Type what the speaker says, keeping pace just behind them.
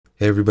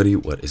Hey everybody,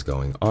 what is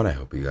going on? I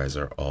hope you guys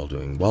are all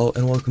doing well,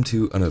 and welcome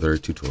to another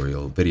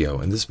tutorial video.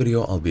 In this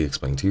video, I'll be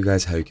explaining to you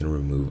guys how you can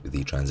remove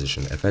the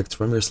transition effects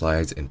from your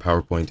slides in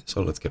PowerPoint,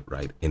 so let's get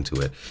right into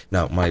it.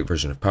 Now, my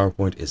version of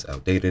PowerPoint is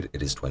outdated.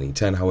 It is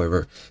 2010,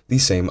 however, the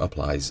same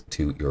applies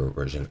to your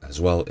version as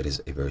well. It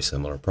is a very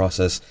similar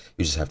process.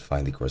 You just have to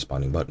find the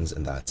corresponding buttons,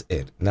 and that's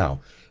it.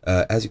 Now,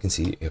 as you can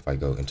see, if I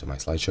go into my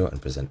slideshow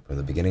and present from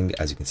the beginning,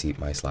 as you can see,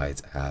 my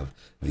slides have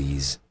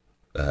these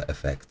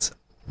effects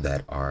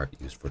that are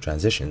used for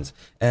transitions,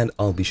 and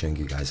I'll be showing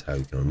you guys how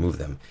you can remove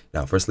them.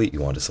 Now, firstly,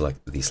 you want to select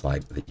the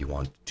slide that you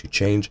want to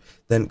change,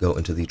 then go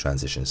into the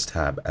transitions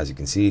tab. As you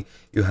can see,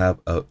 you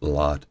have a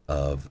lot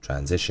of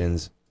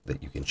transitions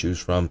that you can choose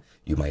from.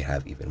 You might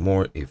have even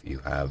more if you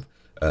have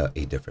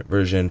a different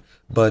version,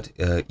 but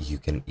you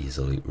can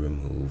easily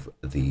remove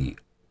the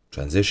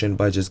transition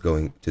by just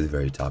going to the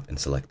very top and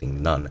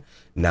selecting none.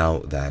 Now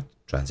that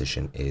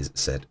transition is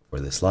set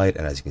for the slide,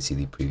 and as you can see,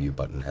 the preview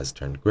button has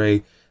turned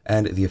gray,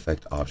 and the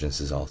effect options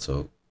has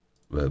also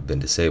been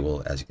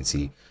disabled. As you can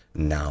see,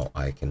 now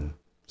I can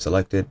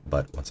select it,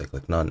 but once I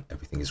click none,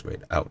 everything is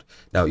grayed out.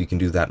 Now you can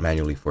do that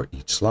manually for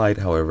each slide.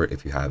 However,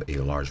 if you have a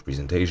large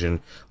presentation,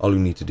 all you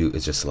need to do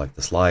is just select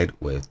the slide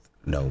with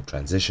no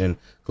transition,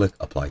 click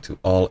apply to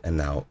all, and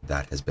now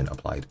that has been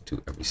applied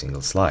to every single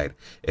slide.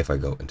 If I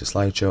go into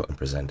slideshow and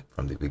present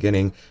from the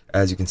beginning,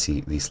 as you can see,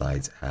 these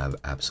slides have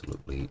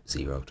absolutely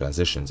zero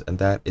transitions, and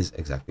that is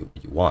exactly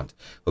what you want.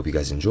 Hope you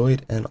guys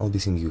enjoyed, and I'll be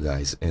seeing you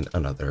guys in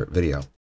another video.